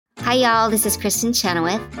Hi, y'all. This is Kristen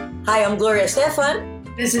Chenoweth. Hi, I'm Gloria Stefan.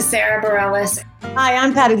 This is Sarah Bareilles. Hi,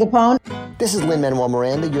 I'm Patti LuPone. This is Lin-Manuel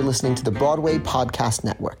Miranda. You're listening to the Broadway Podcast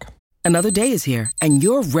Network. Another day is here, and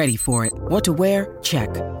you're ready for it. What to wear? Check.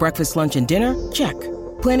 Breakfast, lunch, and dinner? Check.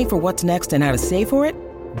 Planning for what's next and how to save for it?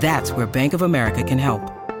 That's where Bank of America can help.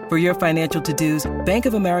 For your financial to-dos, Bank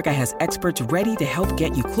of America has experts ready to help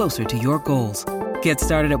get you closer to your goals. Get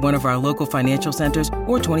started at one of our local financial centers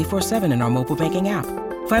or 24/7 in our mobile banking app.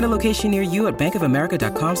 Find a location near you at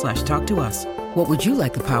bankofamerica.com/talktous. What would you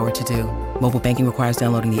like the power to do? Mobile banking requires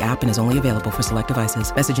downloading the app and is only available for select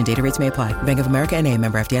devices. Message and data rates may apply. Bank of America N.A.,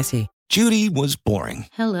 member FDIC. Judy was boring.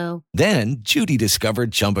 Hello. Then Judy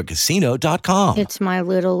discovered ChumbaCasino.com. It's my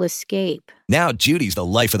little escape. Now Judy's the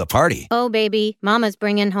life of the party. Oh, baby, mama's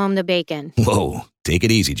bringing home the bacon. Whoa, take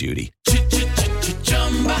it easy, Judy.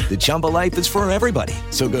 The Chumba life is for everybody.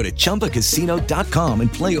 So go to ChumbaCasino.com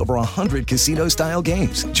and play over 100 casino-style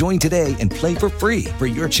games. Join today and play for free for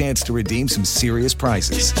your chance to redeem some serious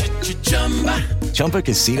prizes.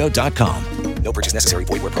 ChumbaCasino.com. No purchase necessary.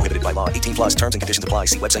 Void where prohibited by law. 18+ terms and conditions apply.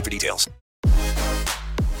 See website for details.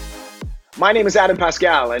 My name is Adam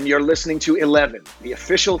Pascal, and you're listening to 11, the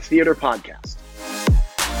official theater podcast.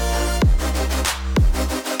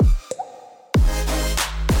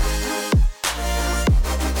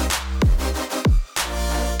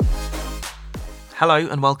 Hello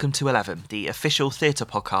and welcome to 11, the official theatre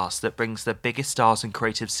podcast that brings the biggest stars and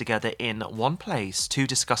creatives together in one place to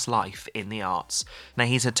discuss life in the arts. Now,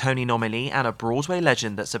 he's a Tony nominee and a Broadway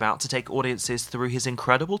legend that's about to take audiences through his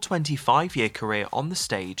incredible 25-year career on the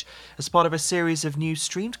stage as part of a series of new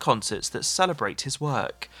streamed concerts that celebrate his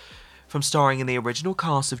work. From starring in the original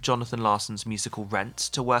cast of Jonathan Larson's musical Rent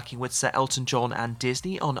to working with Sir Elton John and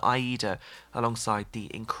Disney on Aida alongside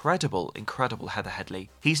the incredible Heather Headley.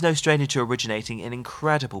 He's no stranger to originating in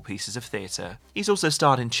incredible pieces of theatre. He's also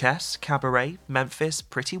starred in Chess, Cabaret, Memphis,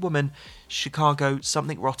 Pretty Woman, Chicago,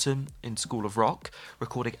 Something Rotten, in School of Rock,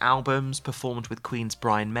 recording albums, performed with Queen's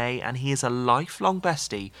Brian May, and he is a lifelong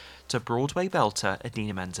bestie to Broadway belter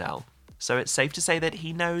Idina Menzel. So it's safe to say that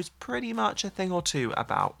he knows pretty much a thing or two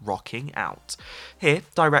about rocking out. Here,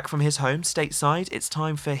 direct from his home stateside, it's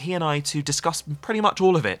time for he and I to discuss pretty much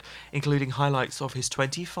all of it, including highlights of his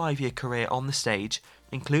 25-year career on the stage,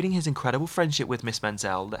 including his incredible friendship with Miss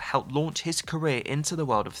Menzel that helped launch his career into the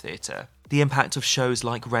world of theatre, the impact of shows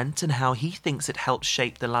like Rent and how he thinks it helped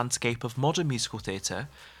shape the landscape of modern musical theatre,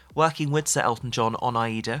 working with Sir Elton John on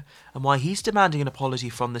Aida, and why he's demanding an apology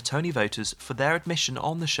from the Tony voters for their admission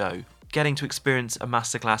on the show, getting to experience a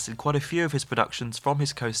masterclass in quite a few of his productions from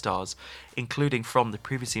his co-stars, including from the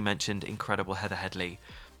previously mentioned incredible Heather Headley.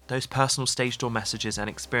 Those personal stage door messages and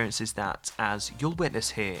experiences that, as you'll witness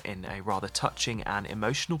here in a rather touching and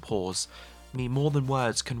emotional pause, mean more than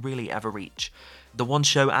words can really ever reach. The one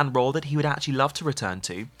show and role that he would actually love to return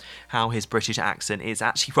to, how his British accent is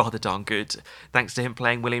actually rather darn good, thanks to him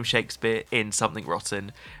playing William Shakespeare in Something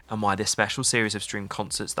Rotten, and why this special series of streamed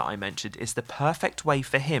concerts that I mentioned is the perfect way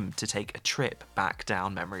for him to take a trip back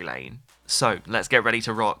down memory lane. So, let's get ready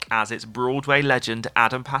to rock, as it's Broadway legend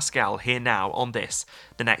Adam Pascal here now on this,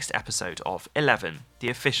 the next episode of 11, the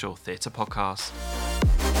official theatre podcast.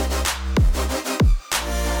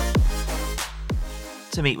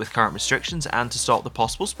 To meet with current restrictions and to stop the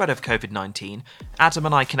possible spread of COVID-19, Adam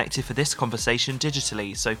and I connected for this conversation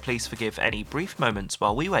digitally, so please forgive any brief moments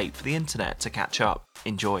while we wait for the internet to catch up.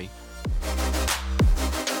 Enjoy.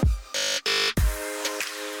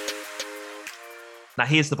 Now,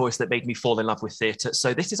 he is the voice that made me fall in love with theatre,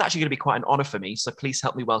 so this is actually going to be quite an honour for me, so please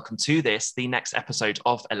help me welcome to this, the next episode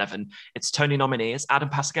of 11. It's Tony nominee, it's Adam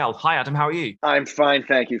Pascal. Hi, Adam, how are you? I'm fine,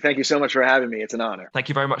 thank you. Thank you so much for having me. It's an honour. Thank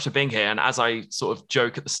you very much for being here, and as I sort of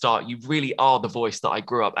joke at the start, you really are the voice that I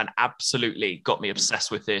grew up and absolutely got me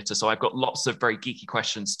obsessed with theatre, so I've got lots of very geeky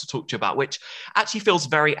questions to talk to you about, which actually feels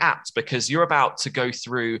very apt, because you're about to go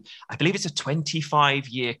through, I believe it's a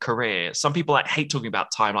 25-year career. Some people hate talking about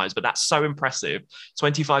timelines, but that's so impressive.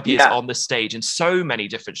 25 years on the stage in so many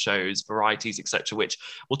different shows, varieties, etc., which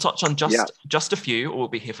we'll touch on just a few, or we'll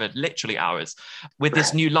be here for literally hours with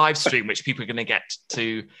this new live stream, which people are going to get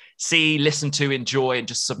to see, listen to, enjoy, and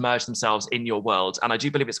just submerge themselves in your world. And I do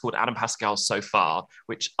believe it's called Adam Pascal So Far,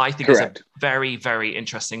 which I think is a very, very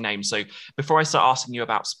interesting name. So before I start asking you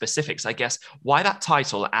about specifics, I guess, why that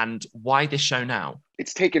title and why this show now?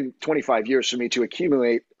 It's taken 25 years for me to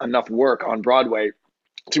accumulate enough work on Broadway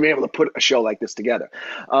to be able to put a show like this together.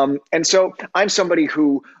 And so I'm somebody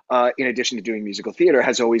who, in addition to doing musical theater,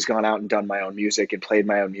 has always gone out and done my own music and played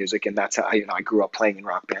my own music. And that's how I grew up playing in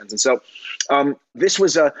rock bands. And so this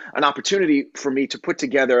was an opportunity for me to put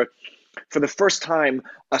together for the first time,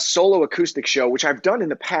 a solo acoustic show, which I've done in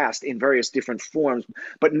the past in various different forms,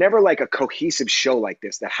 but never like a cohesive show like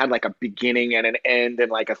this that had like a beginning and an end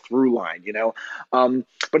and like a through line, you know?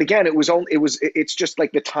 But again, it's just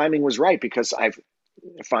like the timing was right because I've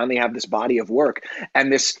finally have this body of work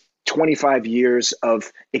and this 25 years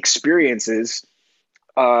of experiences,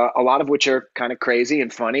 a lot of which are kind of crazy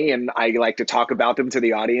and funny, and I like to talk about them to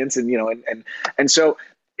the audience, and and so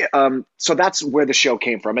so that's where the show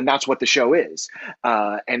came from, and that's what the show is.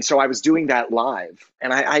 And so I was doing that live,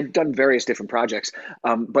 and I'd done various different projects,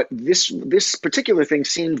 but this particular thing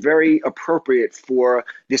seemed very appropriate for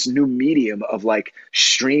this new medium of like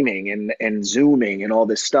streaming and zooming and all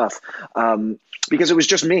this stuff. Because it was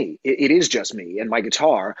just me. It is just me and my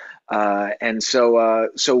guitar, and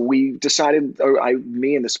so we decided,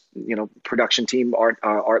 me and this production team,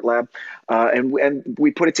 art lab, and we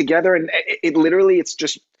put it together, and it literally it's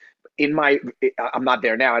just I'm not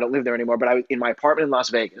there now. I don't live there anymore, but I was in my apartment in Las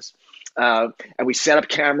Vegas, and we set up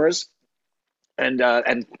cameras. And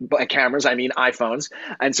by cameras, I mean iPhones.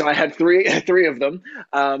 And so I had three of them,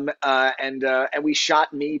 and we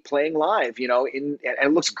shot me playing live, and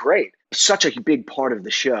it looks great. Such a big part of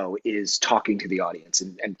the show is talking to the audience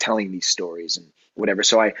and telling these stories and whatever.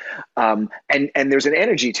 So and there's an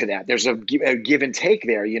energy to that. There's a give and take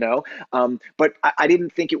there, but I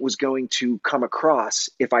didn't think it was going to come across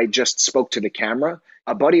if I just spoke to the camera.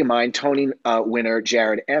 A buddy of mine, Tony winner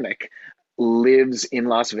Jared Emick, lives in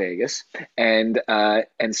Las Vegas, and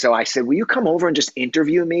so I said, will you come over and just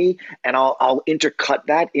interview me, and I'll intercut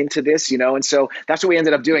that into this, and so that's what we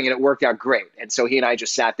ended up doing, and it worked out great. And so he and I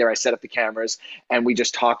just sat there, I set up the cameras, and we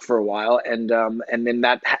just talked for a while, and then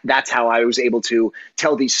that's how I was able to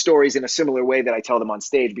tell these stories in a similar way that I tell them on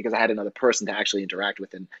stage, because I had another person to actually interact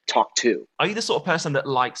with and talk to. Are you the sort of person that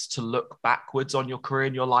likes to look backwards on your career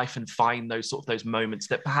and your life and find those moments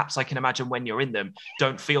that perhaps, I can imagine, when you're in them,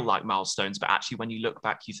 don't feel like milestones, but actually when you look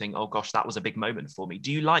back, you think, oh gosh, that was a big moment for me?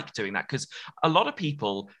 Do you like doing that? Because a lot of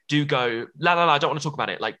people do go, la, I don't want to talk about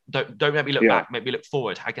it. Like, don't make me look back, make me look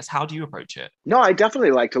forward. I guess, how do you approach it? No, I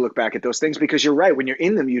definitely like to look back at those things, because you're right. When you're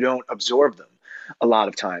in them, you don't absorb them a lot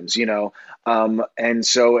of times, and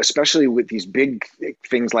so especially with these big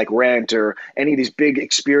things like Rent or any of these big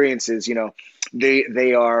experiences,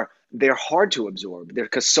 they're hard to absorb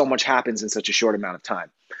because so much happens in such a short amount of time.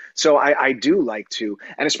 So I do like to,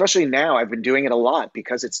 and especially now I've been doing it a lot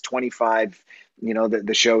because it's 25,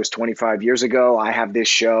 the show is 25 years ago. I have this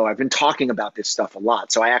show. I've been talking about this stuff a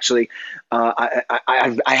lot. So I actually, I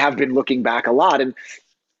have been looking back a lot, and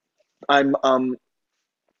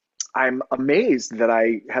I'm amazed that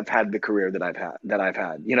I have had the career that I've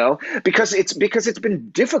had, because it's been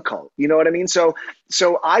difficult, you know what I mean? So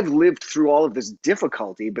I've lived through all of this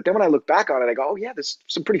difficulty, but then when I look back on it, I go, oh yeah, there's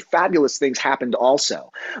some pretty fabulous things happened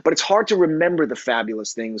also. But it's hard to remember the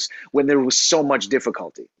fabulous things when there was so much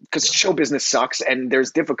difficulty, because show business sucks and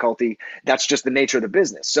there's difficulty. That's just the nature of the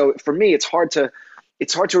business. So for me, it's hard to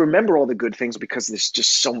remember all the good things because there's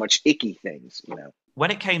just so much icky things, When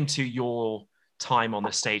it came to your time on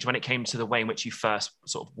the stage, when it came to the way in which you first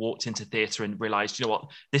sort of walked into theatre and realized,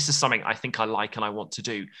 this is something I think I like and I want to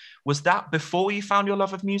do, was that before you found your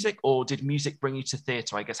love of music, or did music bring you to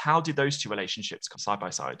theatre? I guess, how did those two relationships come side by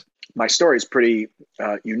side? My story is pretty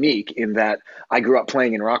unique in that I grew up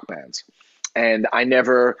playing in rock bands, and I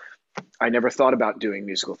never thought about doing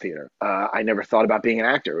musical theatre. I never thought about being an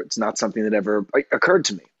actor. It's not something that ever occurred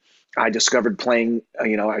to me. I discovered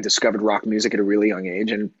I discovered rock music at a really young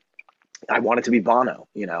age, and I wanted to be Bono,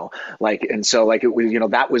 and so it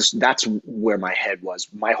was, that's where my head was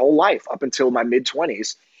my whole life up until my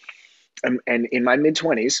mid-20s. And in my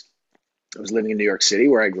mid-20s, I was living in New York City,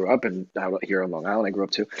 where I grew up, and here on Long Island, I grew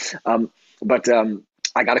up too. But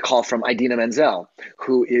I got a call from Idina Menzel,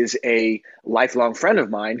 who is a lifelong friend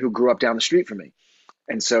of mine who grew up down the street from me.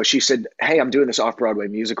 And so she said, hey, I'm doing this off-Broadway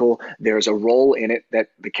musical. There's a role in it that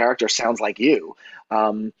the character sounds like you.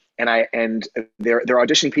 And they're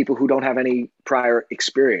auditioning people who don't have any prior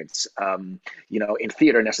experience, in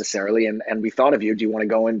theater necessarily. And we thought of you. Do you want to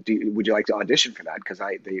go and would you like to audition for that? Because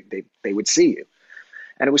they would see you.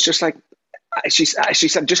 And it was just like, she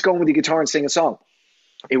said, just go in with your guitar and sing a song.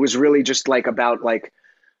 It was really just about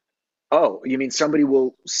oh, you mean somebody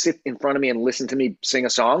will sit in front of me and listen to me sing a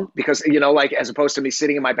song? Because, as opposed to me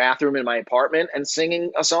sitting in my bathroom in my apartment and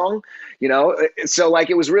singing a song, so I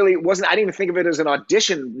didn't even think of it as an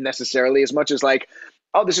audition necessarily, as much as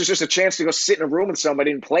oh, this is just a chance to go sit in a room with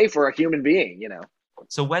somebody and play for a human being,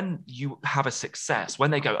 So when you have a success,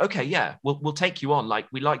 when they go, okay, yeah, we'll take you on,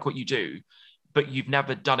 we like what you do, but you've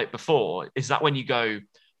never done it before, is that when you go,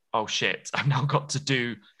 oh shit, I've now got to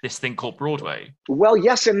do this thing called Broadway? Well,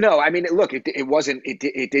 yes and no. I mean, look, it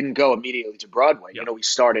didn't go immediately to Broadway. Yeah. We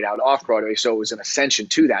started out off Broadway, so it was an ascension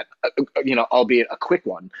to that, albeit a quick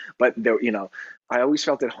one. But there, I always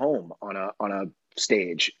felt at home on a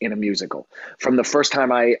stage in a musical. From the first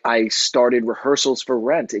time I started rehearsals for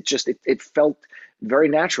Rent, it felt very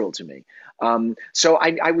natural to me. So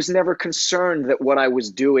I was never concerned that what I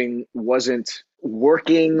was doing wasn't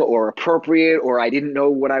working or appropriate, or I didn't know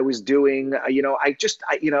what I was doing. I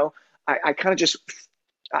kind of just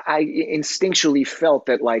I instinctually felt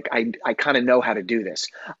that like I kind of know how to do this.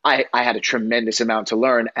 I had a tremendous amount to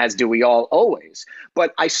learn, as do we all always.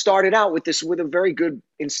 But I started out with a very good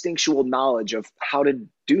instinctual knowledge of how to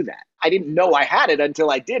do that. I didn't know I had it until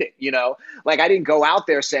I did it, Like I didn't go out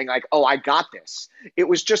there saying like, oh, I got this. It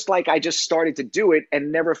was just like I just started to do it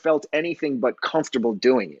and never felt anything but comfortable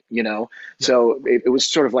doing it, Yeah. So it was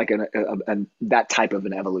sort of like that type of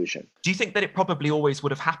an evolution. Do you think that it probably always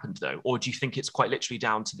would have happened though? Or do you think it's quite literally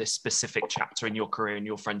down to this specific chapter in your career and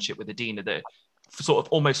your friendship with Adina that sort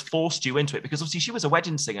of almost forced you into it? Because obviously she was a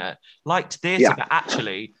wedding singer, liked theatre, but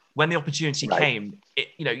actually when the opportunity came,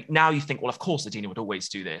 now you think, well, of course Adina would always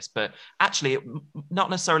do this, but actually it not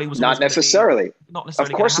necessarily was. Not necessarily.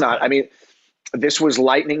 Of course not. I mean, this was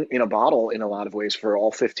lightning in a bottle in a lot of ways for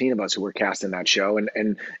all 15 of us who were cast in that show.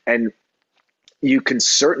 And you can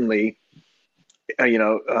certainly,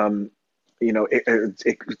 do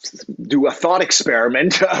a thought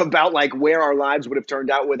experiment about like where our lives would have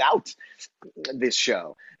turned out without this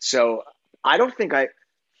show. So I don't think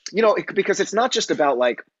because it's not just about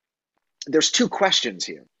like, there's two questions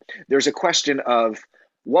here. There's a question of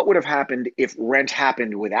what would have happened if Rent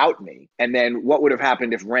happened without me? And then what would have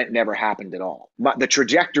happened if Rent never happened at all? The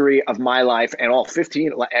trajectory of my life and all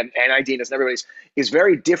 15 and Idina's and everybody's is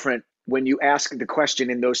very different when you ask the question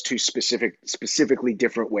in those two specifically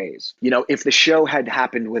different ways. If the show had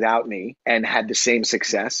happened without me and had the same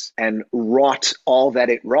success and wrought all that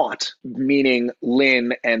it wrought, meaning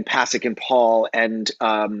Lynn and Pasek and Paul and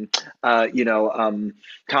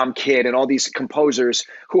Tom Kidd and all these composers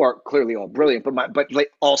who are clearly all brilliant, but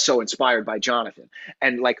like also inspired by Jonathan.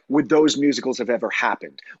 And like, would those musicals have ever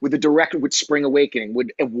happened? Would Spring Awakening,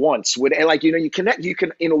 would you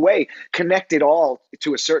can in a way connect it all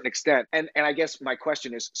to a certain extent. And I guess my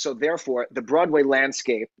question is, so therefore the Broadway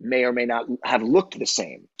landscape may or may not have looked the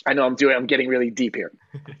same. I know I'm getting really deep here.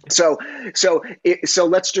 So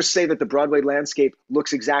let's just say that the Broadway landscape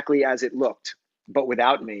looks exactly as it looked, but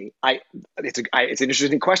without me. It's an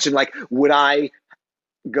interesting question. Like, would I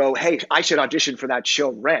go, hey, I should audition for that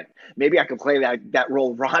show Rent? Maybe I could play that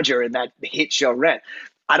role Roger in that hit show Rent.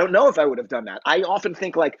 I don't know if I would have done that. I often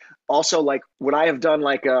think like, also like, would I have done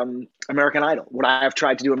like American Idol? Would I have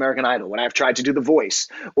tried to do American Idol? Would I have tried to do The Voice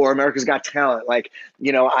or America's Got Talent? Like,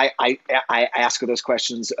 I ask those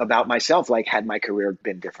questions about myself, like, had my career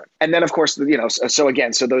been different? And then of course,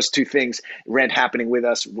 so those two things, Rent happening with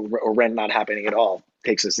us or Rent not happening at all,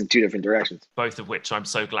 takes us in two different directions. Both of which I'm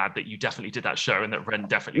so glad that you definitely did that show and that Ren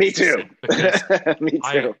definitely Me too. Because Me too.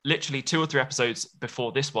 I literally 2 or 3 episodes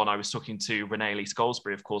before this one, I was talking to Renee Elise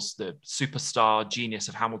Goldsberry, of course, the superstar genius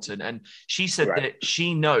of Hamilton. And she said that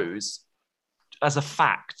she knows as a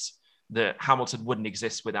fact that Hamilton wouldn't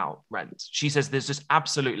exist without Rent. She says there's just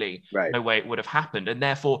absolutely no way it would have happened. And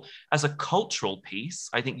therefore, as a cultural piece,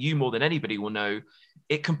 I think you more than anybody will know,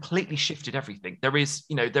 it completely shifted everything.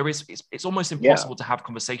 It's almost impossible to have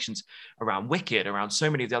conversations around Wicked, around so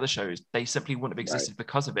many of the other shows. They simply wouldn't have existed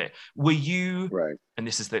because of it. Were you, and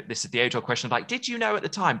this is the age-old question of like, did you know at the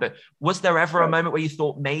time, but was there ever a moment where you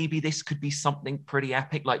thought maybe this could be something pretty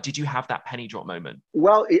epic? Like, did you have that penny drop moment?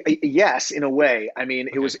 Well, yes, in a way. I mean,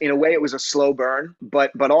 it was a slow burn,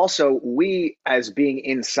 but also we, as being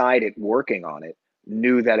inside it, working on it,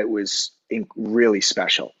 knew that it was really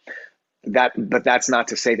special. But that's not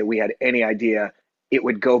to say that we had any idea it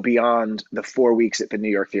would go beyond the 4 weeks at the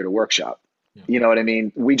New York Theater Workshop. Yeah. You know what I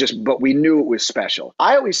mean? But we knew it was special.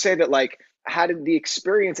 I always say that, like, had the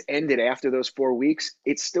experience ended after those 4 weeks,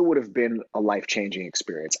 it still would have been a life-changing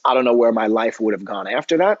experience. I don't know where my life would have gone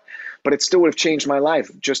after that, but it still would have changed my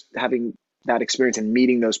life, just having that experience and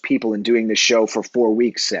meeting those people and doing this show for 4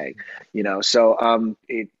 weeks, say, so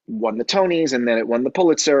it won the Tonys and then it won the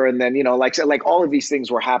Pulitzer. And then, like all of these things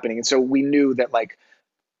were happening. And so we knew that like,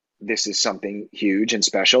 this is something huge and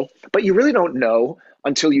special, but you really don't know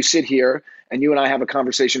until you sit here and you and I have a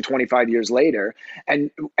conversation 25 years later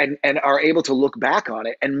and are able to look back on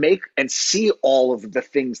it and see all of the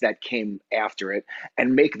things that came after it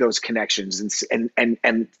and make those connections.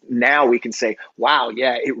 And now we can say, wow,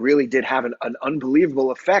 yeah, it really did have an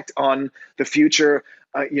unbelievable effect on the future,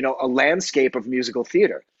 a landscape of musical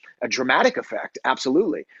theater. a dramatic effect,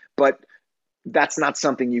 absolutely. But that's not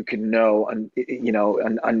something you can know,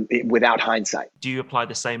 without hindsight. Do you apply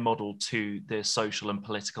the same model to the social and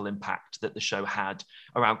political impact that the show had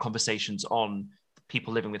around conversations on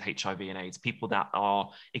people living with HIV and AIDS, people that are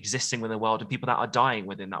existing within the world and people that are dying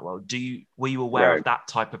within that world? Were you aware of that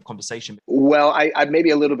type of conversation? Well, I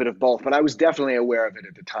maybe a little bit of both, but I was definitely aware of it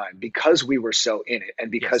at the time because we were so in it, and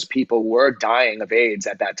because people were dying of AIDS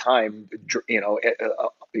at that time,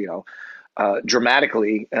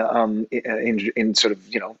 dramatically in sort of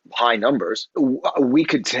high numbers. We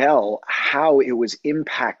could tell how it was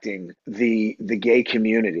impacting the gay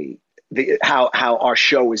community. How our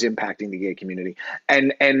show was impacting the gay community,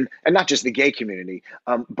 and not just the gay community,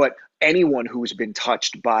 but anyone who's been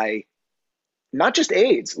touched by not just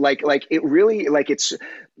AIDS. Like it really, it's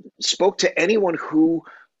spoke to anyone who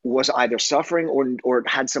was either suffering or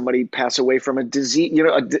had somebody pass away from a disease.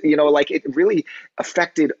 Like it really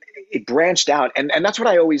affected. It branched out, and that's what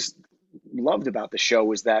I always loved about the show,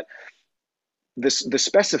 was that the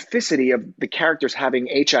specificity of the characters having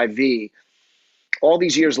HIV all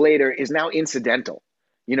these years later is now incidental.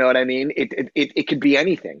 You know what I mean? It could be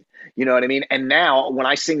anything. You know what I mean? And now when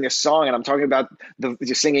I sing this song and I'm talking about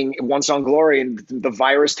singing One Song Glory and the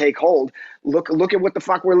virus take hold, look at what the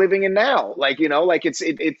fuck we're living in now.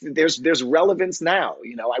 There's relevance now.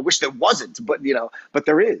 I wish there wasn't, but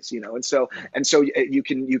there is, and so you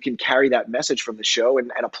can carry that message from the show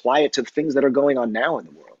and apply it to things that are going on now in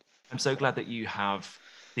the world. I'm so glad that you have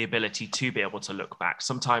the ability to be able to look back.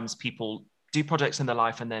 Sometimes people do projects in their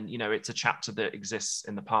life and then, it's a chapter that exists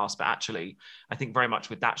in the past. But actually, I think very much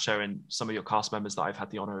with that show and some of your cast members that I've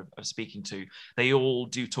had the honor of speaking to, they all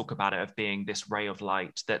do talk about it of being this ray of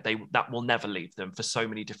light that will never leave them for so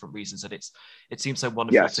many different reasons. And it seems so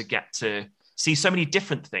wonderful to get to see so many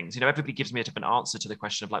different things. Everybody gives me a different answer to the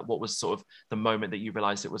question of like, what was sort of the moment that you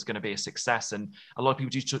realized it was going to be a success? And a lot of people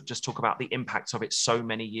do just talk about the impact of it so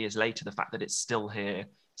many years later, the fact that it's still here,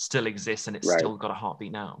 still exists, and it's still got a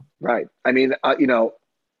heartbeat now. Right. I mean,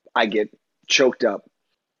 I get choked up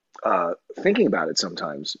thinking about it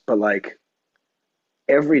sometimes, but like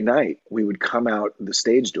every night we would come out the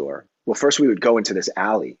stage door. Well, first we would go into this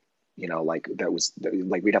alley, we'd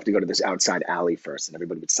have to go to this outside alley first, and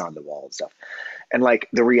everybody would sign the wall and stuff. And like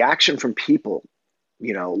the reaction from people,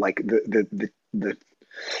 like the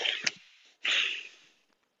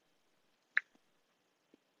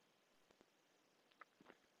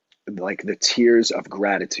like the tears of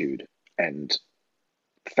gratitude and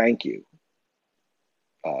thank you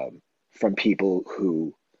from people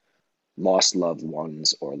who lost loved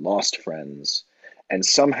ones or lost friends and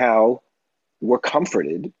somehow were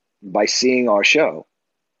comforted by seeing our show.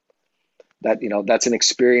 That's an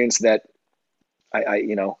experience that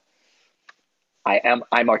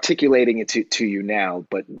I'm articulating it to you now,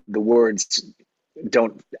 but the words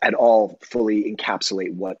don't at all fully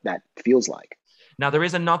encapsulate what that feels like. Now, there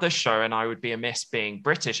is another show, and I would be amiss being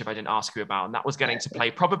British if I didn't ask you about, and that was getting to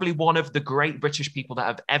play probably one of the great British people that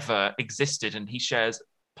have ever existed, and he shares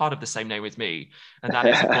part of the same name with me, and that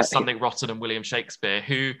is, of course, Something Rotten and William Shakespeare,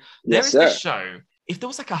 who there is this show. If there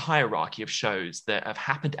was like a hierarchy of shows that have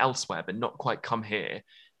happened elsewhere but not quite come here,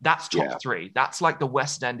 that's top three. That's like the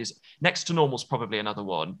West End is next to Normal's probably another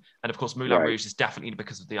one. And of course, Moulin Rouge is definitely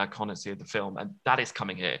because of the iconicity of the film. And that is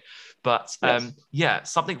coming here. But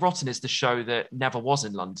Something Rotten is the show that never was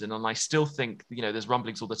in London. And I still think, there's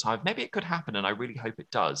rumblings all the time. Maybe it could happen. And I really hope it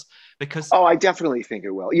does because. Oh, I definitely think it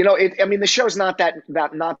will. The show's not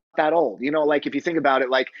that old, like if you think about it,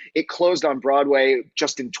 like it closed on Broadway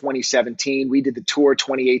just in 2017. We did the tour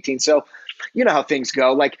 2018. So, you know how things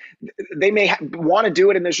go. Like they may want to do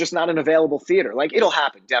it and there's just not an available theater. Like it'll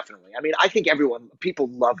happen. Definitely. I mean, I think people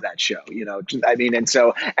love that show,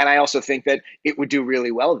 and I also think that it would do really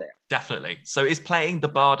well there. Definitely. So is playing the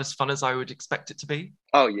Bard as fun as I would expect it to be?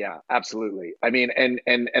 Oh yeah, absolutely. I mean, and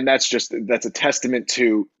that's a testament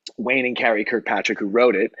to Wayne and Carrie Kirkpatrick who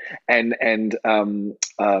wrote it, and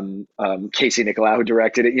Casey Nicolau who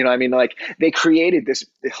directed it. Like they created this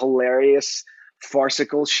hilarious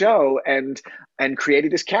farcical show and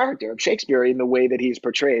created this character of Shakespeare in the way that he's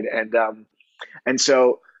portrayed. And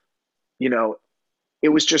so, it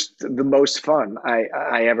was just the most fun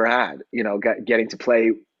I ever had, getting to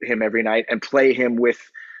play him every night and play him with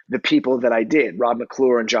the people that I did, Rob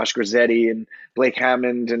McClure and Josh Grazzetti and Blake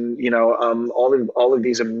Hammond and, all of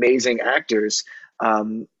these amazing actors.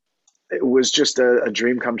 It was just a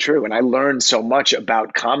dream come true. And I learned so much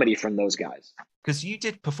about comedy from those guys. Because you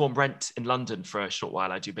did perform Rent in London for a short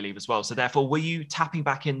while, I do believe, as well. So therefore, were you tapping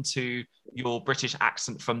back into your British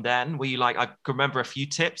accent from then? Were you like, I can remember a few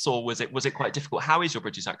tips, or was it quite difficult? How is your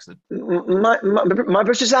British accent? My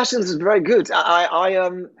British accent is very good.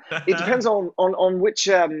 It depends on which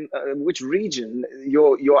region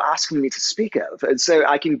you're asking me to speak of, and so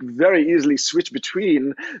I can very easily switch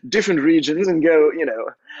between different regions and go,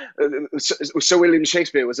 so William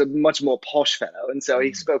Shakespeare was a much more posh fellow, and so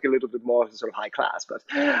he spoke a little bit more sort of high class. But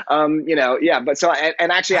yeah. But so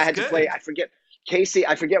and actually, I That's had to good. play. I forget. Casey,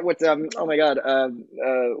 I forget what. Oh my God,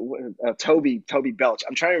 Toby Belch.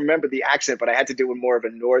 I'm trying to remember the accent, but I had to do more of a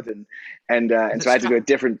northern, and so I had to do a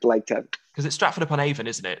different like. Because it's Stratford upon Avon,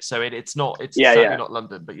 isn't it? So it's not. It's Yeah, certainly yeah. not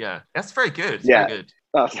London, but yeah, that's very good. Yeah. Very good.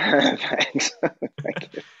 Oh, thanks.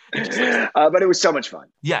 Thank you. But it was so much fun.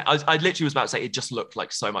 Yeah, I literally was about to say it just looked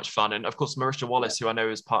like so much fun. And of course, Marisha Wallace, who I know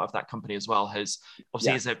is part of that company as well, has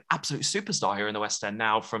obviously is an absolute superstar here in the West End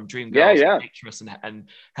now, from Dreamgirls, Waitress, and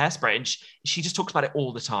Hairspray. And she just talks about it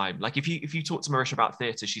all the time. Like if you talk to Marisha about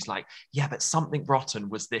theatre, she's like, yeah, but something rotten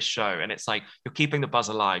was this show. And it's like, you're keeping the buzz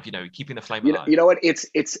alive, keeping the flame alive. You know what? It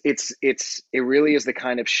really is the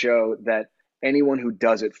kind of show that anyone who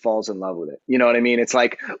does it falls in love with it. You know what I mean? It's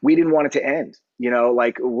like, we didn't want it to end.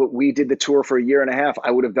 Like we did the tour for a year and a half.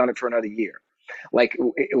 I would have done it for another year. Like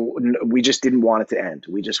we just didn't want it to end.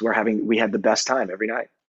 We had the best time every night.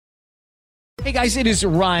 Hey guys, it is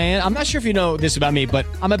Ryan. I'm not sure if you know this about me, but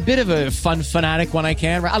I'm a bit of a fun fanatic when I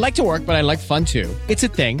can. I like to work, but I like fun too. It's a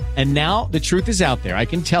thing. And now the truth is out there. I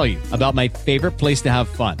can tell you about my favorite place to have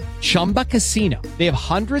fun. Chumba Casino. They have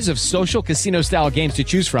hundreds of social casino style games to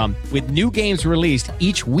choose from, with new games released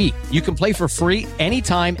each week. You can play for free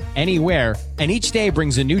anytime, anywhere. And each day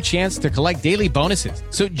brings a new chance to collect daily bonuses.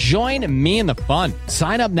 So join me in the fun.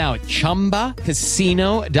 Sign up now at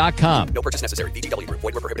ChumbaCasino.com. No purchase necessary. VGW Group.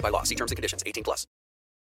 Void where prohibited by law. See terms and conditions. 18+.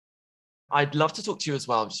 I'd love to talk to you as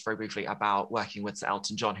well, just very briefly, about working with Sir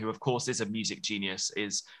Elton John, who of course is a music genius,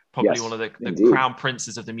 is probably one of the crown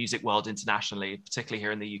princes of the music world internationally, particularly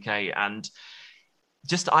here in the UK. And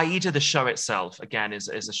just Aida, the show itself, again, is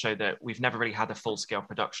a show that we've never really had a full-scale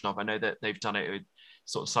production of. I know that they've done it with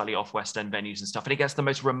sort of slightly off West End venues and stuff, and it gets the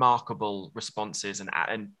most remarkable responses,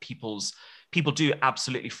 and people do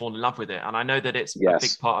absolutely fall in love with it. And I know that it's a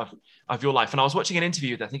big part of your life. And I was watching an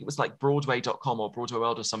interview with, I think it was like Broadway.com or Broadway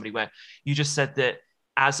World or somebody, where you just said that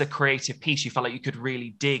as a creative piece, you felt like you could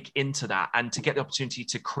really dig into that, and to get the opportunity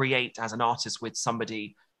to create as an artist with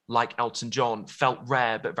somebody like Elton John felt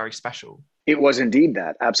rare but very special. It was indeed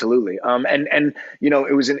that, absolutely. And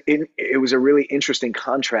it was a really interesting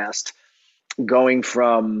contrast going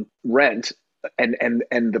from Rent and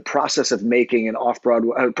the process of making an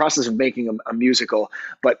off-Broadway process of making a musical,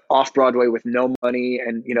 but off-Broadway with no money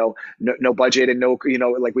and no budget and no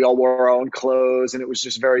like we all wore our own clothes, and it was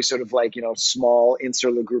just very sort of like small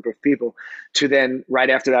insular group of people, to then right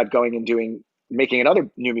after that going and making another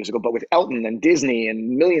new musical, but with Elton and Disney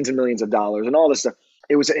and millions of dollars and all this stuff.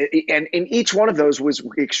 It was, and each one of those was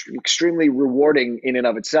extremely rewarding in and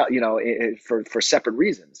of itself, for separate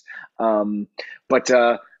reasons. But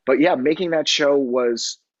yeah, making that show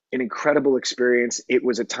was an incredible experience. It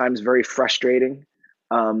was at times very frustrating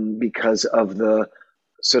because of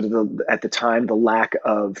at the time, the lack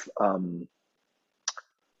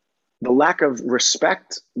of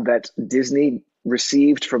respect that Disney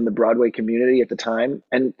received from the Broadway community at the time,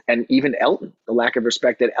 and even Elton, the lack of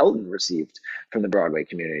respect that Elton received from the Broadway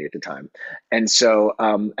community at the time. And so,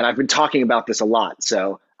 and I've been talking about this a lot.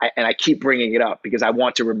 So, I keep bringing it up because I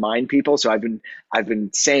want to remind people. So I've been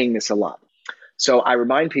saying this a lot. So I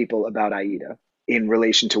remind people about Aida in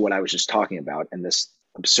relation to what I was just talking about, and this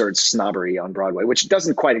absurd snobbery on Broadway, which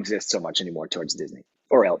doesn't quite exist so much anymore towards Disney.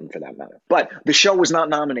 Or Elton for that matter. But the show was not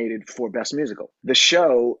nominated for Best Musical. The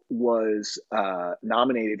show was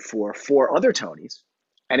nominated for 4 other Tonys,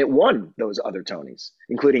 and it won those other Tonys,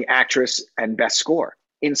 including Actress and Best Score.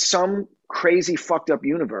 In some crazy fucked up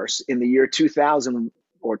universe in the year 2000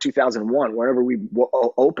 or 2001, whenever we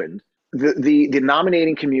opened, the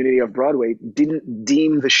nominating community of Broadway didn't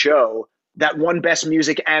deem the show that won Best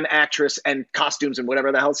Music and Actress and Costumes and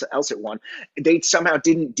whatever the hell else it won. They somehow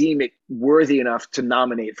didn't deem it worthy enough to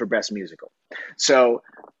nominate for Best Musical. So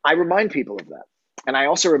I remind people of that. And I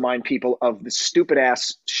also remind people of the stupid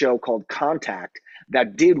ass show called Contact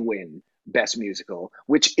that did win Best Musical,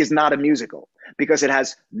 which is not a musical because it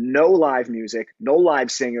has no live music, no live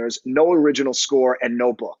singers, no original score, and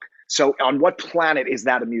no book. So on what planet is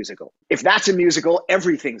that a musical? If that's a musical,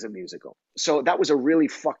 everything's a musical. So that was a really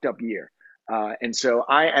fucked up year. And so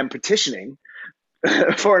I am petitioning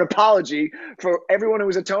for an apology for everyone who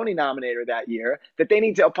was a Tony nominator that year, that they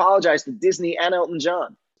need to apologize to Disney and Elton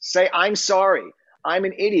John. Say, I'm sorry. I'm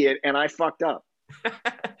an idiot and I fucked up.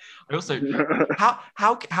 I also,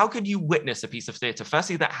 how can you witness a piece of theatre,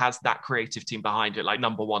 firstly, that has that creative team behind it? Like,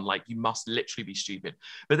 number one, like, you must literally be stupid.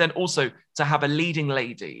 But then also to have a leading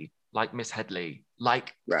lady like Miss Headley,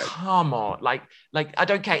 like, right. Come on, like I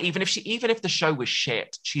don't care. Even if the show was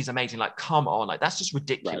shit, she's amazing. Like, come on, like, that's just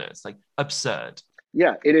ridiculous, right. Like, absurd.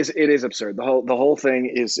 Yeah, it is absurd. The whole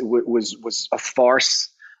thing was a farce.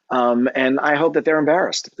 And I hope that they're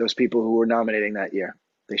embarrassed, those people who were nominating that year.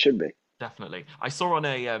 They should be. Definitely. I saw on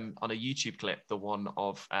a YouTube clip, the one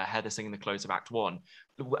of Heather singing the close of Act 1.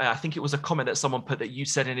 I think it was a comment that someone put that you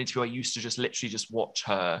said in an interview, I used to just literally just watch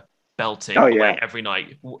her belting away every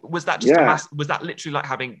night. Was that just was that literally like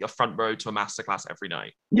having a front row to a masterclass every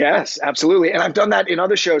night? Yes, absolutely. And I've done that in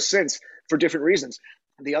other shows since for different reasons.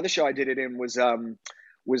 The other show I did it in was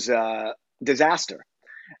Disaster.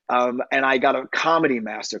 And I got a comedy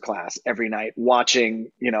masterclass every night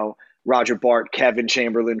watching, Roger Bart, Kevin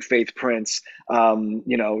Chamberlain, Faith Prince,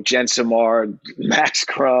 Jen Samar, Max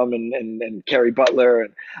Crumb, and Kerry Butler,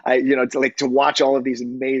 and to watch all of these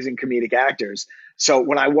amazing comedic actors. So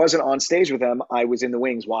when I wasn't on stage with them, I was in the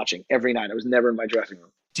wings watching every night. I was never in my dressing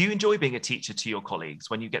room. Do you enjoy being a teacher to your colleagues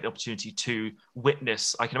when you get the opportunity to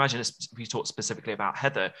witness? I can imagine, if you talk specifically about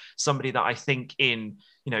Heather, somebody that I think in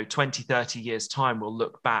 20, 30 years time will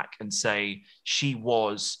look back and say she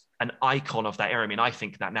was an icon of that era. I mean, I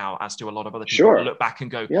think that now, as do a lot of other people. Sure. Look back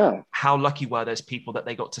and go, how lucky were those people that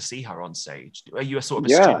they got to see her on stage? Are you a sort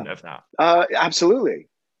of a student of that? Absolutely.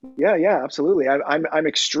 Yeah, absolutely. I'm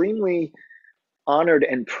extremely honored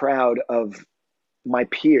and proud of my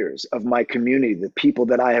peers, of my community, the people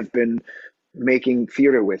that I have been making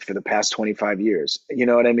theater with for the past 25 years. You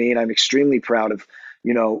know what I mean? I'm extremely proud of,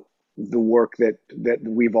 the work that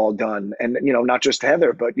we've all done. And, not just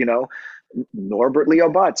Heather, but, Norbert Leo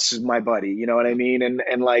Butts is my buddy, you know what I mean? And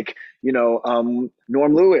Norm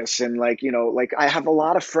Lewis, and I have a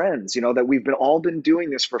lot of friends, that we've all been doing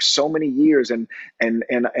this for so many years. And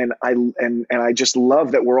I just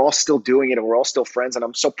love that we're all still doing it and we're all still friends. And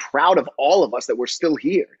I'm so proud of all of us that we're still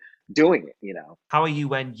here doing it, How are you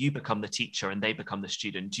when you become the teacher and they become the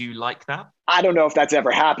student? Do you like that? I don't know if that's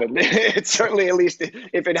ever happened. It's certainly, at least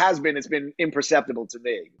if it has been, it's been imperceptible to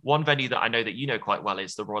me. One venue that I know that you know quite well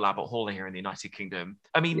is the Royal Albert Hall here in the United Kingdom.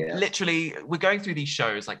 I mean, literally, we're going through these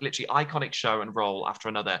shows, like literally iconic show and role after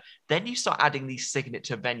another. Then you start adding these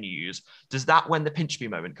signature venues. Does that when the pinch me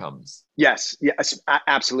moment comes? Yes,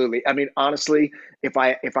 absolutely. I mean, honestly, if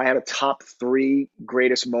I had a top 3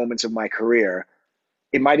 greatest moments of my career,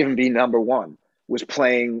 it might even be number 1, was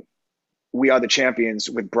playing We Are the Champions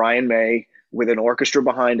with Brian May, with an orchestra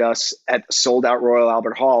behind us at sold out Royal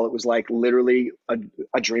Albert Hall. It was like literally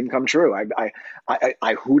a dream come true.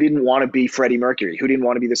 I who didn't want to be Freddie Mercury? Who didn't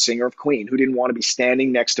want to be the singer of Queen? Who didn't want to be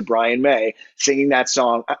standing next to Brian May singing that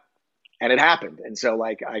song? And it happened. And so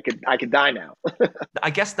I could die now.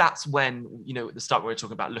 I guess that's when, at the start we were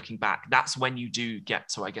talking about looking back, that's when you do get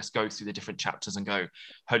to, I guess, go through the different chapters and go,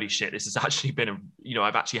 holy shit, this has actually been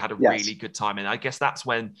I've actually had a really good time. And I guess that's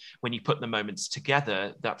when you put the moments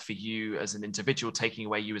together, that for you as an individual, taking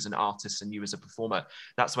away you as an artist and you as a performer,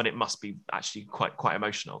 that's when it must be actually quite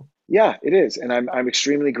emotional. Yeah, it is. And I'm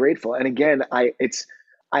extremely grateful. And again, I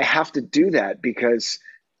have to do that because,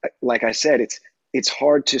 like I said, it's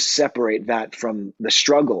hard to separate that from the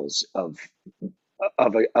struggles of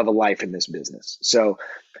a life in this business. So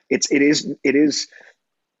it is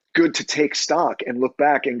good to take stock and look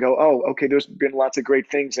back and go, oh, okay, there's been lots of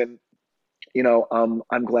great things. And,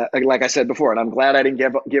 I'm glad, like I said before, and I'm glad I didn't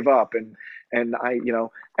give up, and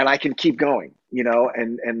I can keep going,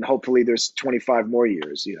 and hopefully there's 25 more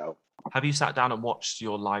years, Have you sat down and watched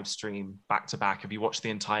your live stream back to back? Have you watched the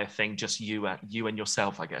entire thing, just you and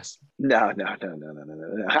yourself, I guess? No. I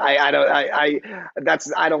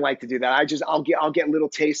don't like to do that. I'll get little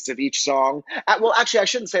tastes of each song. Well, actually, I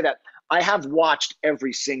shouldn't say that. I have watched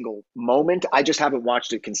every single moment. I just haven't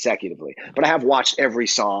watched it consecutively. But I have watched every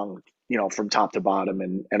song, from top to bottom,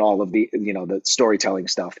 and all of the, the storytelling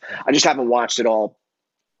stuff. I just haven't watched it all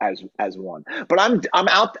as one. But I'm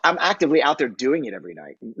actively out there doing it every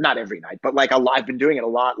night. Not every night, but I've been doing it a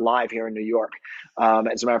lot live here in New York.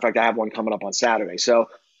 As a matter of fact, I have one coming up on Saturday. So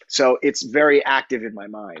it's very active in my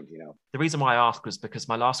mind, The reason why I asked was because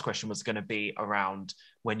my last question was going to be around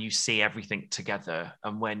when you see everything together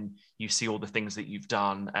and when you see all the things that you've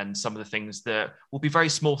done and some of the things that will be very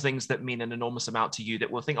small things that mean an enormous amount to you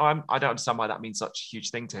that will think, I don't understand why that means such a huge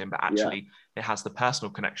thing to him, but actually it has the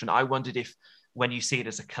personal connection. I wondered if when you see it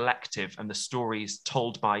as a collective and the stories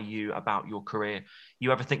told by you about your career,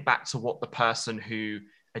 you ever think back to what the person who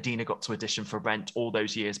Adina got to audition for Rent all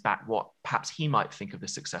those years back, what perhaps he might think of the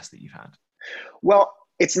success that you've had? Well,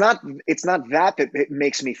 it's not that it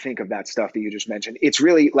makes me think of that stuff that you just mentioned. It's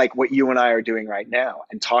really like what you and I are doing right now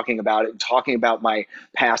and talking about it and talking about my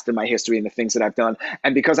past and my history and the things that I've done.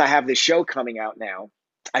 And because I have this show coming out now,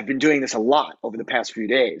 I've been doing this a lot over the past few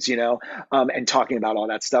days, and talking about all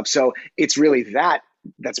that stuff. So it's really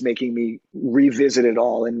that's making me revisit it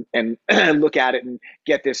all and look at it and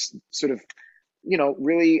get this sort of,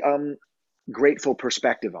 really grateful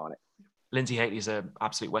perspective on it. Lindsay Haley is an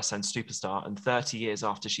absolute West End superstar, and 30 years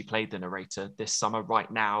after she played the narrator this summer, right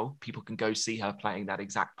now, people can go see her playing that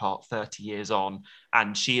exact part 30 years on,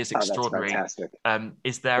 and she is extraordinary. That's fantastic.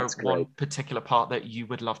 Is there one particular part that you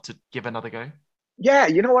would love to give another go? Yeah,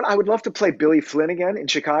 you know what? I would love to play Billy Flynn again in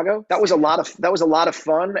Chicago. That was a lot of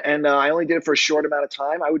fun, and I only did it for a short amount of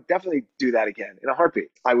time. I would definitely do that again in a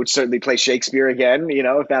heartbeat. I would certainly play Shakespeare again,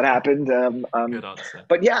 if that happened. Good answer.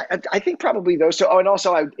 But yeah, I think probably those two. Oh, and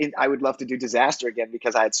also I would love to do Disaster again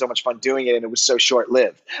because I had so much fun doing it, and it was so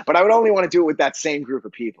short-lived. But I would only want to do it with that same group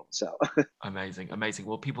of people. So amazing.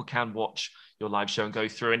 Well, people can watch your live show and go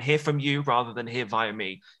through and hear from you rather than hear via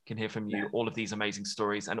me. Can hear from you all of these amazing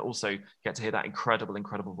stories and also get to hear that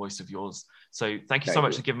incredible voice of yours. So thank you so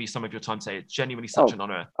much for giving me some of your time today. It's genuinely such an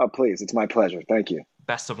honor. Oh, please. It's my pleasure. Thank you.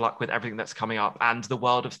 Best of luck with everything that's coming up, and the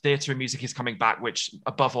world of theatre and music is coming back, which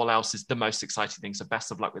above all else is the most exciting thing. So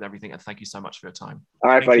best of luck with everything, and thank you so much for your time.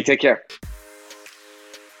 All right, buddy. Take care.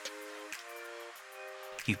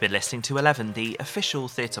 You've been listening to 11, the official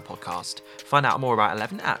theatre podcast. Find out more about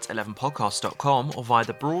 11 at 11podcast.com or via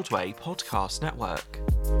the Broadway Podcast Network.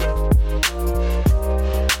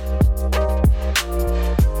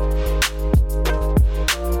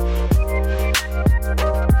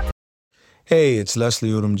 Hey, it's Leslie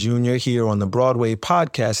Odom Jr. here on the Broadway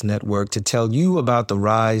Podcast Network to tell you about the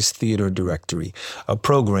Rise Theater Directory, a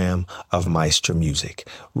program of Maestro Music.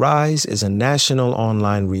 Rise is a national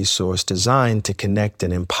online resource designed to connect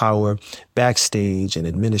and empower backstage and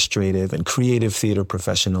administrative and creative theater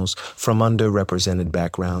professionals from underrepresented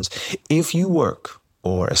backgrounds. If you work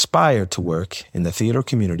or aspire to work in the theater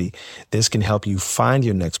community, this can help you find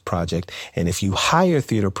your next project. And if you hire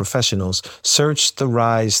theater professionals, search the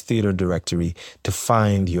Rise Theater Directory to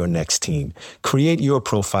find your next team. Create your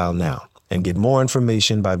profile now and get more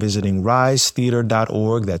information by visiting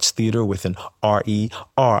risetheater.org. That's theater with an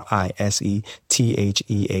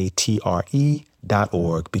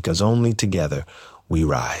RERISETHEATRE.org, because only together we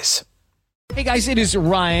rise. Hey guys, it is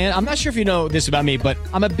Ryan. I'm not sure if you know this about me, but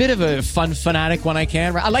I'm a bit of a fun fanatic when I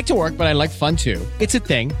can. I like to work, but I like fun too. It's a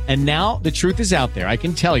thing. And now the truth is out there. I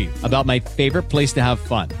can tell you about my favorite place to have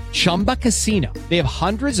fun. Chumba Casino. They have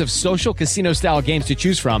hundreds of social casino style games to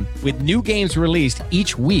choose from with new games released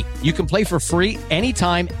each week. You can play for free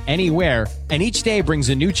anytime, anywhere. And each day brings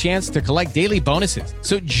a new chance to collect daily bonuses.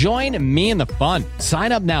 So join me in the fun.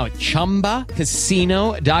 Sign up now at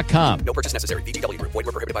ChumbaCasino.com. No purchase necessary. VGW Group. Void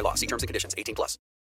where prohibited by law. See terms and conditions. 18+.